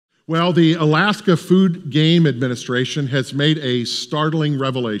Well, the Alaska Food Game Administration has made a startling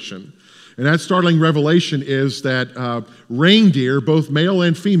revelation. And that startling revelation is that reindeer, both male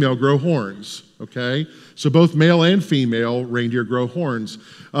and female, grow horns, okay? So both male and female reindeer grow horns.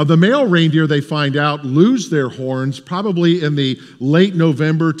 The male reindeer, they find out, lose their horns probably in the late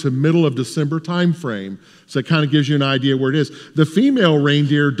November to middle of December time frame. So it kind of gives you an idea where it is. The female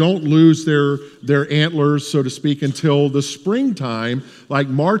reindeer don't lose their antlers, so to speak, until the springtime, like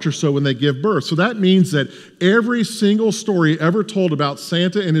March or so when they give birth. So that means that every single story ever told about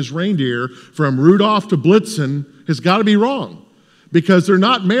Santa and his reindeer, from Rudolph to Blitzen, has got to be wrong. Because they're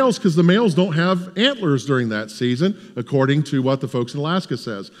not males, because the males don't have antlers during that season, according to what the folks in Alaska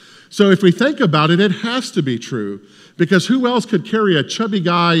says. So if we think about it, it has to be true. Because who else could carry a chubby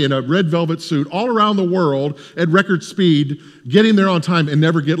guy in a red velvet suit all around the world at record speed, getting there on time and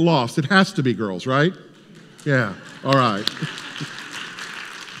never get lost? It has to be girls, right? Yeah, all right.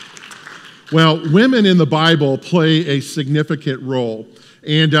 Well, women in the Bible play a significant role.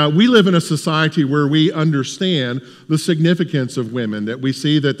 And we live in a society where we understand the significance of women, that we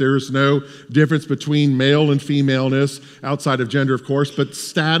see that there's no difference between male and femaleness, outside of gender, of course, but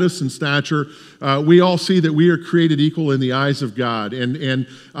status and stature. We all see that we are created equal in the eyes of God. And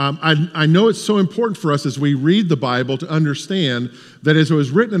I know it's so important for us as we read the Bible to understand that as it was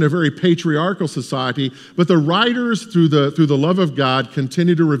written in a very patriarchal society, but the writers, through the love of God,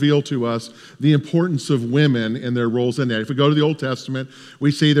 continue to reveal to us the importance of women and their roles in that. If we go to the Old Testament, we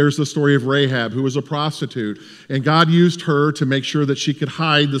see there's the story of Rahab, who was a prostitute, and God used her to make sure that she could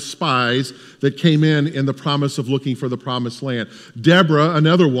hide the spies that came in the promise of looking for the promised land. Deborah,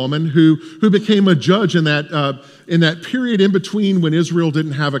 another woman who became a judge in that period in between when Israel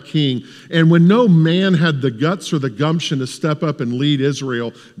didn't have a king, and when no man had the guts or the gumption to step up and lead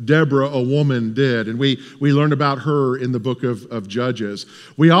Israel, Deborah, a woman, did. And we learn about her in the book of Judges.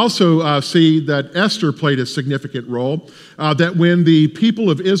 We also see that Esther played a significant role, that when the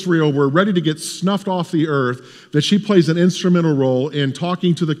people of Israel were ready to get snuffed off the earth, that she plays an instrumental role in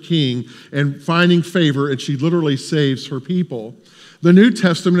talking to the king and finding favor, and she literally saves her people. The New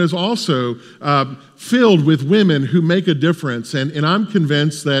Testament is also filled with women who make a difference. And I'm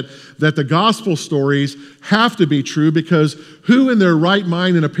convinced that the gospel stories have to be true, because who in their right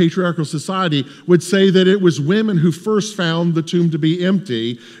mind in a patriarchal society would say that it was women who first found the tomb to be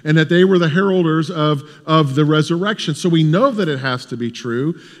empty and that they were the heralders of the resurrection? So we know that it has to be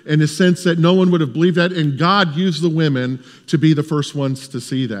true in the sense that no one would have believed that, and God used the women to be the first ones to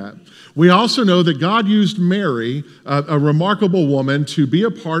see that. We also know that God used Mary, a remarkable woman, to be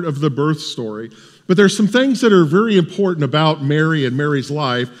a part of the birth story. But there's some things that are very important about Mary and Mary's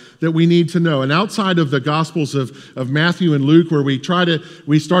life that we need to know. And outside of the Gospels of Matthew and Luke, where we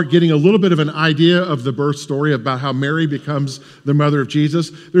start getting a little bit of an idea of the birth story about how Mary becomes the mother of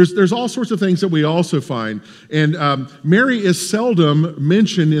Jesus, there's all sorts of things that we also find. And Mary is seldom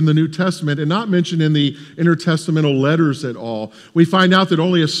mentioned in the New Testament and not mentioned in the intertestamental letters at all. We find out that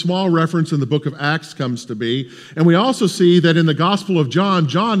only a small reference in the book of Acts comes to be. And we also see that in the Gospel of John,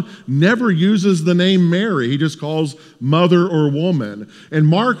 John never uses the name Mary. He just calls mother or woman. And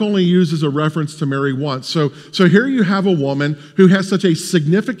Mark only uses a reference to Mary once. So here you have a woman who has such a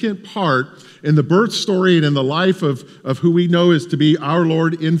significant part in the birth story and in the life of who we know is to be our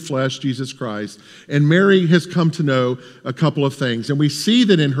Lord in flesh, Jesus Christ. And Mary has come to know a couple of things. And we see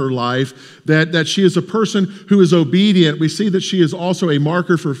that in her life that she is a person who is obedient. We see that she is also a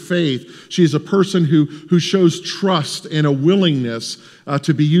marker for faith. She is a person who shows trust and a willingness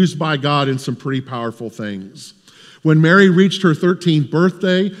to be used by God in some pretty powerful things. When Mary reached her 13th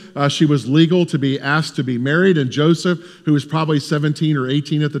birthday, she was legal to be asked to be married, and Joseph, who was probably 17 or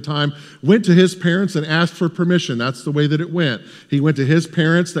 18 at the time, went to his parents and asked for permission. That's the way that it went. He went to his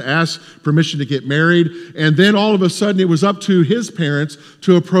parents to ask permission to get married, and then all of a sudden it was up to his parents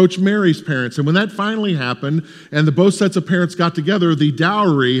to approach Mary's parents. And when that finally happened, and both sets of parents got together, the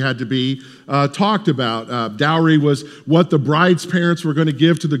dowry had to be talked about. Dowry was what the bride's parents were going to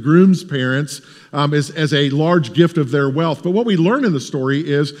give to the groom's parents as a large gift of their wealth. But what we learn in the story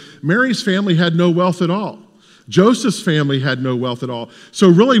is Mary's family had no wealth at all. Joseph's family had no wealth at all. So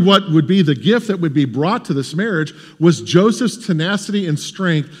really what would be the gift that would be brought to this marriage was Joseph's tenacity and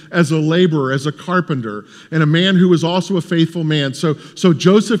strength as a laborer, as a carpenter, and a man who was also a faithful man. So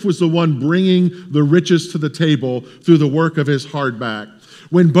Joseph was the one bringing the riches to the table through the work of his hard back.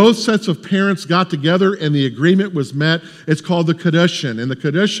 When both sets of parents got together and the agreement was met, it's called the Kedushin. And the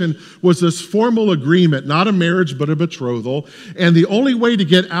Kedushin was this formal agreement, not a marriage, but a betrothal. And the only way to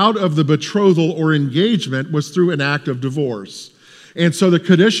get out of the betrothal or engagement was through an act of divorce. And so the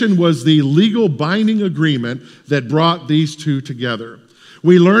Kedushin was the legal binding agreement that brought these two together.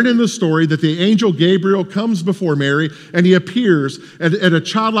 We learn in the story that the angel Gabriel comes before Mary, and he appears at a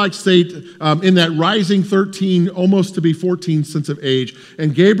childlike state in that rising 13, almost to be 14 sense of age.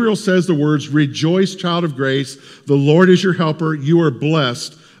 And Gabriel says the words, "Rejoice, child of grace, the Lord is your helper. You are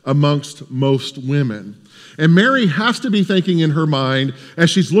blessed amongst most women." And Mary has to be thinking in her mind, as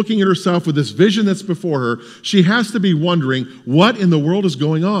she's looking at herself with this vision that's before her, she has to be wondering, what in the world is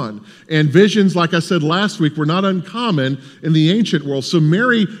going on? And visions, like I said last week, were not uncommon in the ancient world. So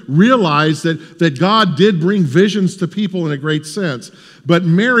Mary realized that God did bring visions to people in a great sense. But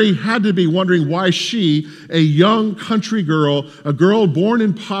Mary had to be wondering why she, a young country girl, a girl born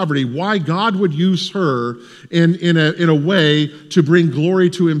in poverty, why God would use her in a way to bring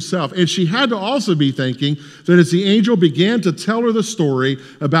glory to himself. And she had to also be thinking that as the angel began to tell her the story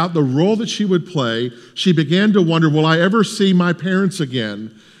about the role that she would play, she began to wonder, will I ever see my parents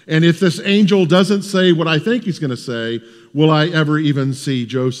again? And if this angel doesn't say what I think he's going to say, will I ever even see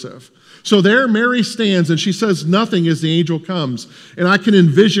Joseph? So there Mary stands, and she says nothing as the angel comes. And I can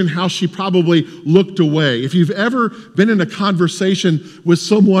envision how she probably looked away. If you've ever been in a conversation with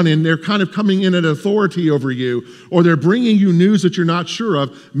someone and they're kind of coming in at authority over you, or they're bringing you news that you're not sure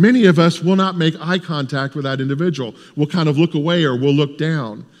of, many of us will not make eye contact with that individual. We'll kind of look away or we'll look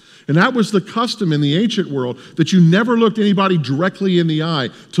down. And that was the custom in the ancient world, that you never looked anybody directly in the eye.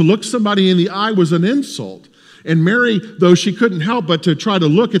 To look somebody in the eye was an insult. And Mary, though she couldn't help but to try to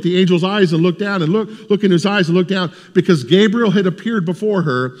look at the angel's eyes and look down and look in his eyes and look down, because Gabriel had appeared before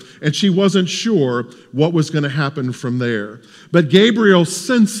her and she wasn't sure what was going to happen from there. But Gabriel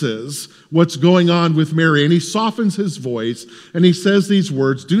senses what's going on with Mary, and he softens his voice and he says these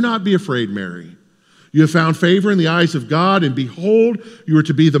words, "Do not be afraid, Mary. You have found favor in the eyes of God, and behold, you are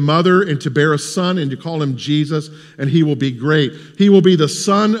to be the mother and to bear a son, and to call him Jesus, and he will be great. He will be the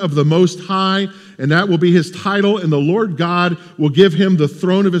Son of the Most High, and that will be his title, and the Lord God will give him the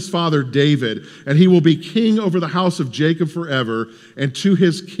throne of his father David, and he will be king over the house of Jacob forever, and to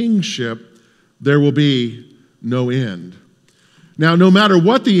his kingship there will be no end." Now, no matter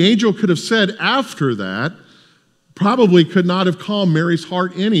what the angel could have said after that, probably could not have calmed Mary's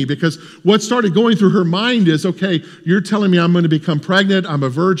heart any, because what started going through her mind is, okay, you're telling me I'm going to become pregnant, I'm a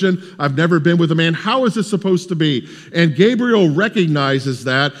virgin, I've never been with a man, how is this supposed to be? And Gabriel recognizes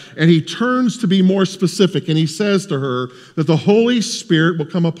that, and he turns to be more specific, and he says to her that the Holy Spirit will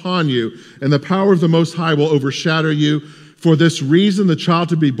come upon you, and the power of the Most High will overshadow you. For this reason, the child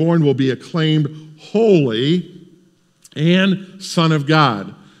to be born will be acclaimed holy and Son of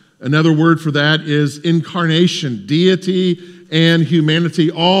God. Another word for that is incarnation, deity and humanity,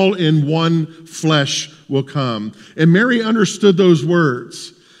 all in one flesh will come. And Mary understood those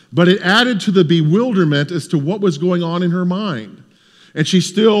words, but it added to the bewilderment as to what was going on in her mind. And she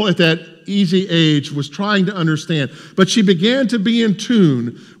still, at that easy age, was trying to understand. But she began to be in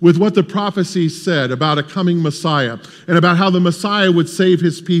tune with what the prophecies said about a coming Messiah and about how the Messiah would save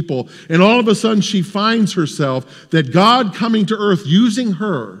his people. And all of a sudden, she finds herself that God coming to earth using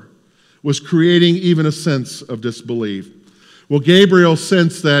her was creating even a sense of disbelief. Well, Gabriel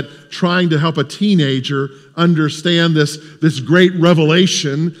sensed that trying to help a teenager understand this great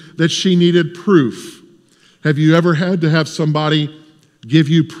revelation, that she needed proof. Have you ever had to have somebody give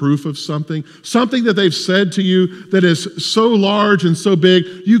you proof of something? Something that they've said to you that is so large and so big,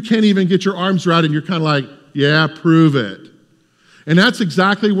 you can't even get your arms around it, and you're kind of like, yeah, prove it. And that's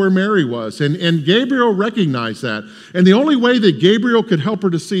exactly where Mary was. And Gabriel recognized that. And the only way that Gabriel could help her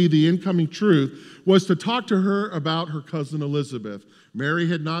to see the incoming truth was to talk to her about her cousin Elizabeth. Mary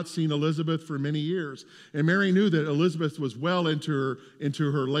had not seen Elizabeth for many years. And Mary knew that Elizabeth was well into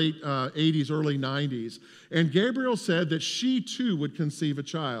her late 80s, early 90s. And Gabriel said that she too would conceive a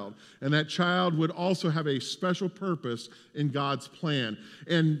child. And that child would also have a special purpose in God's plan.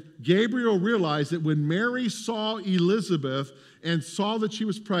 And Gabriel realized that when Mary saw Elizabeth and saw that she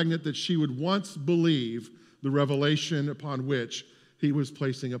was pregnant, that she would once believe the revelation upon which he was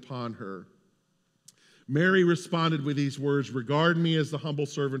placing upon her. Mary responded with these words, "Regard me as the humble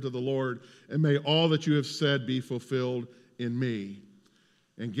servant of the Lord, and may all that you have said be fulfilled in me."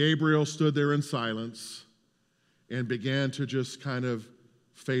 And Gabriel stood there in silence and began to just kind of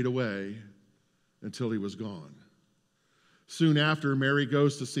fade away until he was gone. Soon after, Mary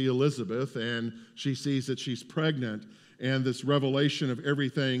goes to see Elizabeth, and she sees that she's pregnant, and this revelation of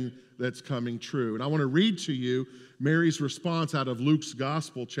everything that's coming true. And I want to read to you Mary's response out of Luke's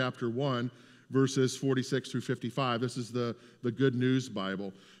Gospel, chapter 1, verses 46 through 55. This is the Good News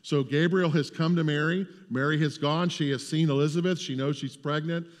Bible. So Gabriel has come to Mary. Mary has gone. She has seen Elizabeth. She knows she's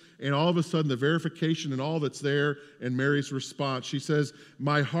pregnant. And all of a sudden, the verification and all that's there, and Mary's response, she says,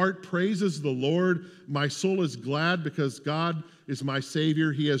 "My heart praises the Lord. My soul is glad because God is my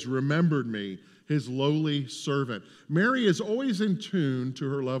Savior. He has remembered me, his lowly servant." Mary is always in tune to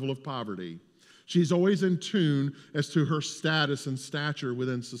her level of poverty. She's always in tune as to her status and stature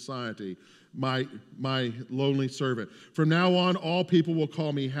within society. My lonely servant. From now on, all people will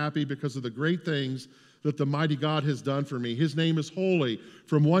call me happy because of the great things that the mighty God has done for me. His name is holy.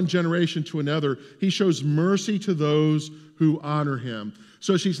 From one generation to another, he shows mercy to those who honor him.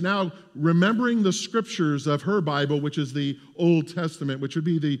 So she's now remembering the scriptures of her Bible, which is the Old Testament, which would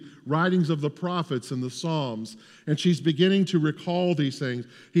be the writings of the prophets and the Psalms. And she's beginning to recall these things.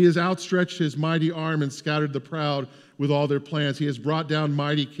 He has outstretched his mighty arm and scattered the proud with all their plans. He has brought down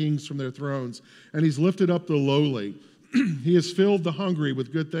mighty kings from their thrones, and he's lifted up the lowly. He has filled the hungry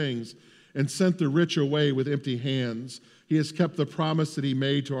with good things and sent the rich away with empty hands. He has kept the promise that he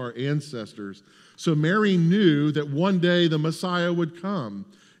made to our ancestors. So Mary knew that one day the Messiah would come.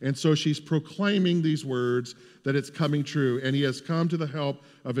 And so she's proclaiming these words that it's coming true. And he has come to the help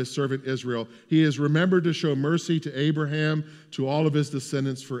of his servant Israel. He has remembered to show mercy to Abraham, to all of his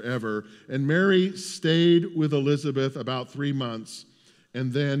descendants forever. And Mary stayed with Elizabeth about 3 months,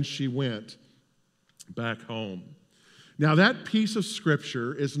 and then she went back home. Now, that piece of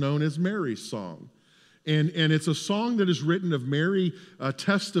scripture is known as Mary's song. And it's a song that is written of Mary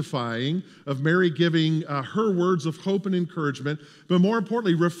testifying, of Mary giving her words of hope and encouragement, but more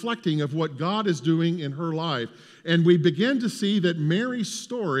importantly, reflecting of what God is doing in her life. And we begin to see that Mary's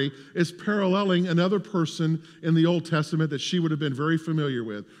story is paralleling another person in the Old Testament that she would have been very familiar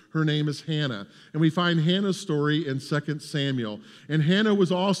with. Her name is Hannah. And we find Hannah's story in 2 Samuel. And Hannah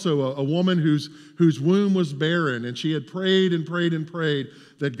was also a woman whose womb was barren, and she had prayed and prayed and prayed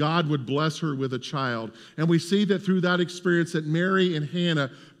that God would bless her with a child. And we see that through that experience that Mary and Hannah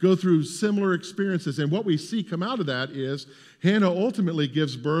go through similar experiences. And what we see come out of that is Hannah ultimately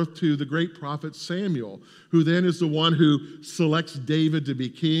gives birth to the great prophet Samuel, who then is the one who selects David to be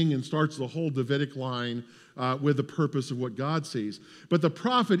king and starts the whole Davidic line with the purpose of what God sees. But the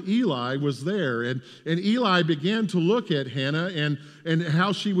prophet Eli was there, and Eli began to look at Hannah and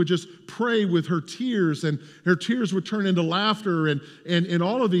how she would just pray with her tears, and her tears would turn into laughter and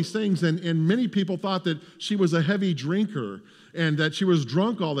all of these things. And many people thought that she was a heavy drinker and that she was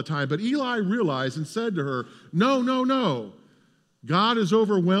drunk all the time. But Eli realized and said to her, "No, no, no. God has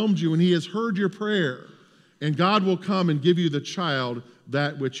overwhelmed you, and he has heard your prayer, and God will come and give you the child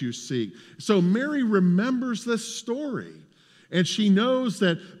that which you seek." So Mary remembers this story, and she knows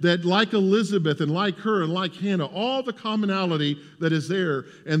that like Elizabeth and like her and like Hannah, all the commonality that is there,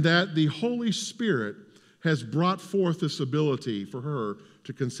 and that the Holy Spirit has brought forth this ability for her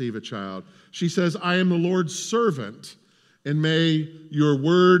to conceive a child. She says, "I am the Lord's servant, and may your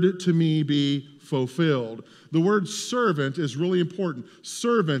word to me be fulfilled." The word servant is really important.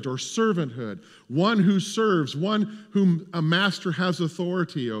 Servant or servanthood. One who serves, one whom a master has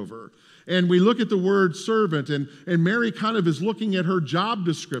authority over. And we look at the word servant, and Mary kind of is looking at her job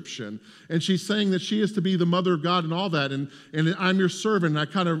description, and she's saying that she is to be the mother of God and all that, and I'm your servant. And I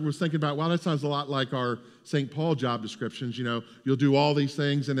kind of was thinking about, wow, that sounds a lot like our St. Paul job descriptions. You know, you'll do all these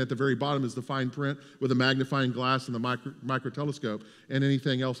things, and at the very bottom is the fine print with a magnifying glass and the micro telescope, and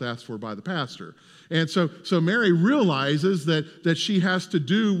anything else asked for by the pastor. And so Mary realizes that she has to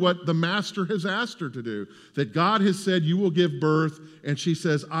do what the master has asked her to do, that God has said, "You will give birth," and she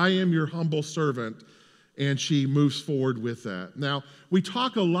says, "I am your humble servant," and she moves forward with that. Now, we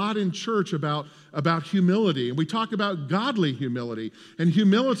talk a lot in church about humility, and we talk about godly humility, and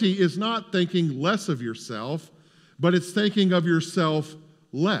humility is not thinking less of yourself, but it's thinking of yourself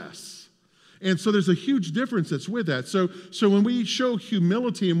less. And so there's a huge difference that's with that. So when we show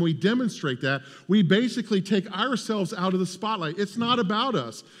humility and we demonstrate that, we basically take ourselves out of the spotlight. It's not about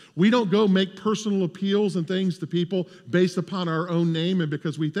us. We don't go make personal appeals and things to people based upon our own name and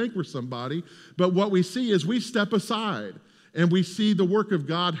because we think we're somebody. But what we see is we step aside and we see the work of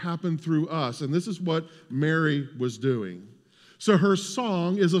God happen through us. And this is what Mary was doing. So her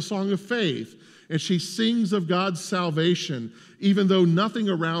song is a song of faith. And she sings of God's salvation, even though nothing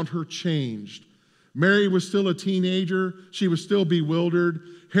around her changed. Mary was still a teenager. She was still bewildered.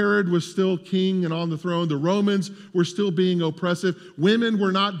 Herod was still king and on the throne. The Romans were still being oppressive. Women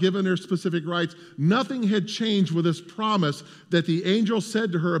were not given their specific rights. Nothing had changed with this promise that the angel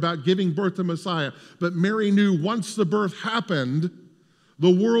said to her about giving birth to Messiah. But Mary knew once the birth happened, the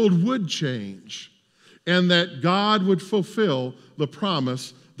world would change, and that God would fulfill the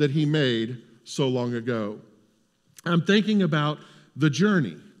promise that he made so long ago. I'm thinking about the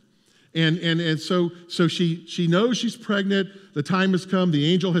journey. And so she knows she's pregnant. The time has come.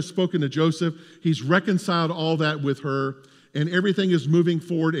 The angel has spoken to Joseph. He's reconciled all that with her, and everything is moving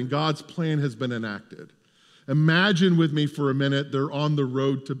forward, and God's plan has been enacted. Imagine with me for a minute, they're on the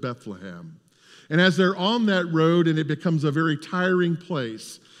road to Bethlehem. And as they're on that road, and it becomes a very tiring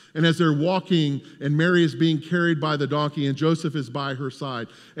place, and as they're walking, and Mary is being carried by the donkey, and Joseph is by her side,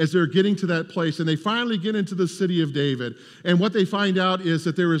 as they're getting to that place, and they finally get into the city of David, and what they find out is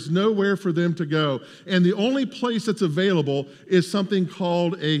that there is nowhere for them to go, and the only place that's available is something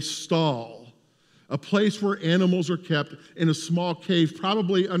called a stall, a place where animals are kept in a small cave,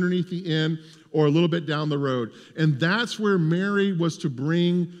 probably underneath the inn or a little bit down the road. And that's where Mary was to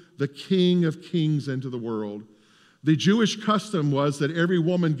bring the King of Kings into the world. The Jewish custom was that every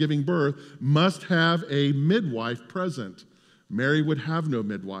woman giving birth must have a midwife present. Mary would have no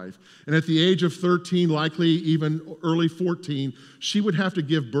midwife. And at the age of 13, likely even early 14, she would have to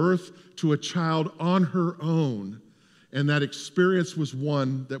give birth to a child on her own. And that experience was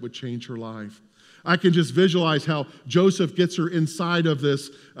one that would change her life. I can just visualize how Joseph gets her inside of this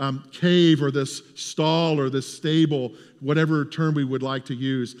cave or this stall or this stable, whatever term we would like to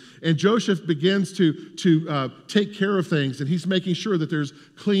use. And Joseph begins to take care of things, and he's making sure that there's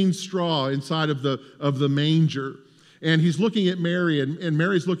clean straw inside of the manger. And he's looking at Mary, and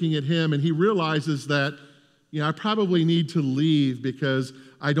Mary's looking at him, and he realizes that, I probably need to leave because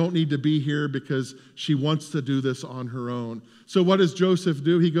I don't need to be here because she wants to do this on her own. So what does Joseph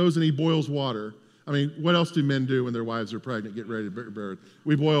do? He goes and he boils water. I mean, what else do men do when their wives are pregnant, get ready to bear birth?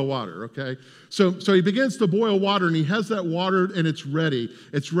 We boil water, okay? So he begins to boil water, and he has that water, and it's ready.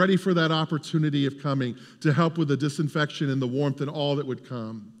 It's ready for that opportunity of coming to help with the disinfection and the warmth and all that would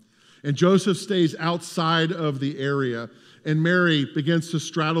come. And Joseph stays outside of the area, and Mary begins to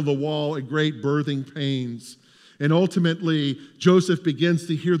straddle the wall in great birthing pains. And ultimately, Joseph begins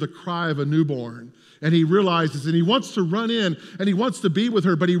to hear the cry of a newborn. And he realizes, and he wants to run in, and he wants to be with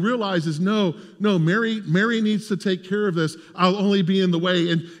her, but he realizes, no, Mary needs to take care of this. I'll only be in the way,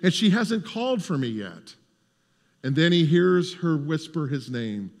 and she hasn't called for me yet. And then he hears her whisper his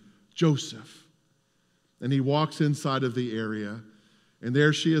name, Joseph. And he walks inside of the area, and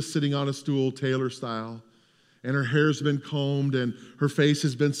there she is sitting on a stool, Taylor style, and her hair's been combed, and her face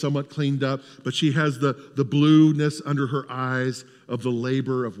has been somewhat cleaned up, but she has the blueness under her eyes of the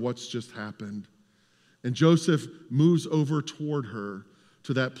labor of what's just happened. And Joseph moves over toward her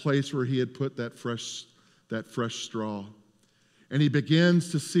to that place where he had put that fresh straw. And he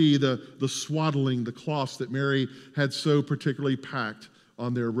begins to see the swaddling, the cloths that Mary had so particularly packed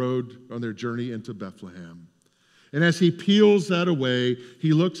on their road, on their journey into Bethlehem. And as he peels that away,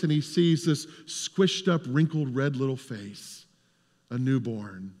 he looks and he sees this squished up, wrinkled, red little face, a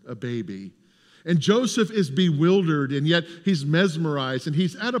newborn, a baby. And Joseph is bewildered, and yet he's mesmerized, and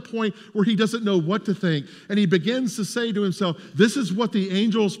he's at a point where he doesn't know what to think. And he begins to say to himself, this is what the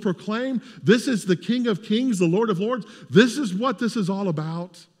angels proclaim. This is the King of Kings, the Lord of Lords. This is what this is all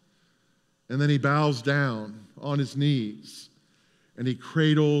about. And then he bows down on his knees, and he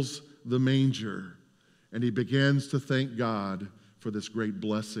cradles the manger, and he begins to thank God for this great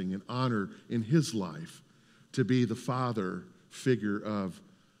blessing and honor in his life to be the father figure of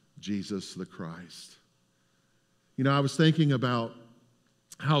Jesus the Christ. I was thinking about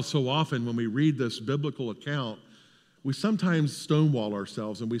how so often when we read this biblical account, we sometimes stonewall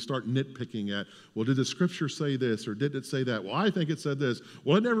ourselves and we start nitpicking at, well, did the scripture say this or did it say that? Well, I think it said this.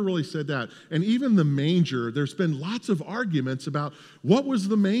 Well, it never really said that. And even the manger, there's been lots of arguments about what was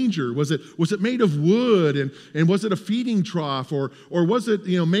the manger? Was it made of wood and was it a feeding trough or was it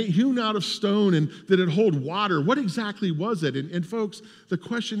hewn out of stone and did it hold water? What exactly was it? And folks, the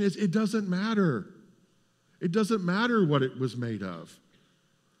question is, it doesn't matter. It doesn't matter what it was made of.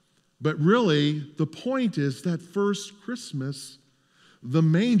 But really, the point is that first Christmas, the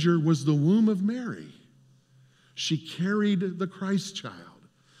manger was the womb of Mary. She carried the Christ child,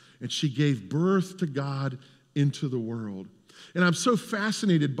 and she gave birth to God into the world. And I'm so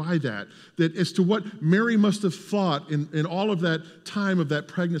fascinated by that as to what Mary must have thought in all of that time of that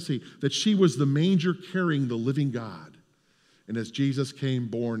pregnancy, that she was the manger carrying the living God, and as Jesus came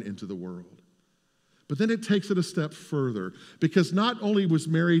born into the world. But then it takes it a step further, because not only was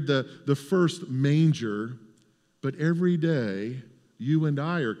Mary the first manger, but every day you and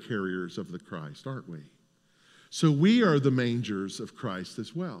I are carriers of the Christ, aren't we? So we are the mangers of Christ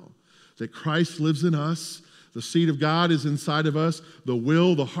as well. That Christ lives in us, the seed of God is inside of us,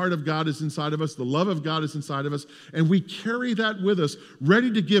 the heart of God is inside of us, the love of God is inside of us, and we carry that with us,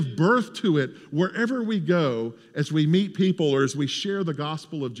 ready to give birth to it wherever we go as we meet people or as we share the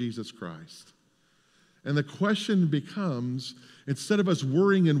gospel of Jesus Christ. And the question becomes, Instead of us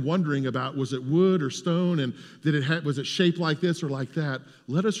worrying and wondering about, was it wood or stone, and was it shaped like this or like that,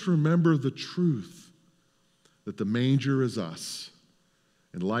 let us remember the truth that the manger is us.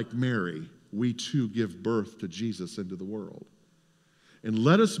 And like Mary, we too give birth to Jesus into the world. And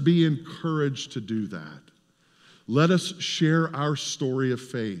let us be encouraged to do that. Let us share our story of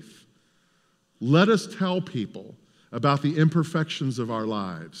faith. Let us tell people about the imperfections of our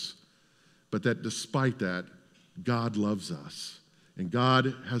lives, but that despite that, God loves us. And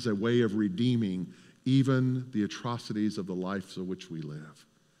God has a way of redeeming even the atrocities of the lives of which we live.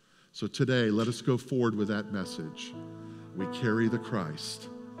 So today, let us go forward with that message. We carry the Christ,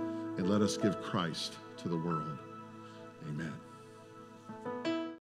 and let us give Christ to the world. Amen.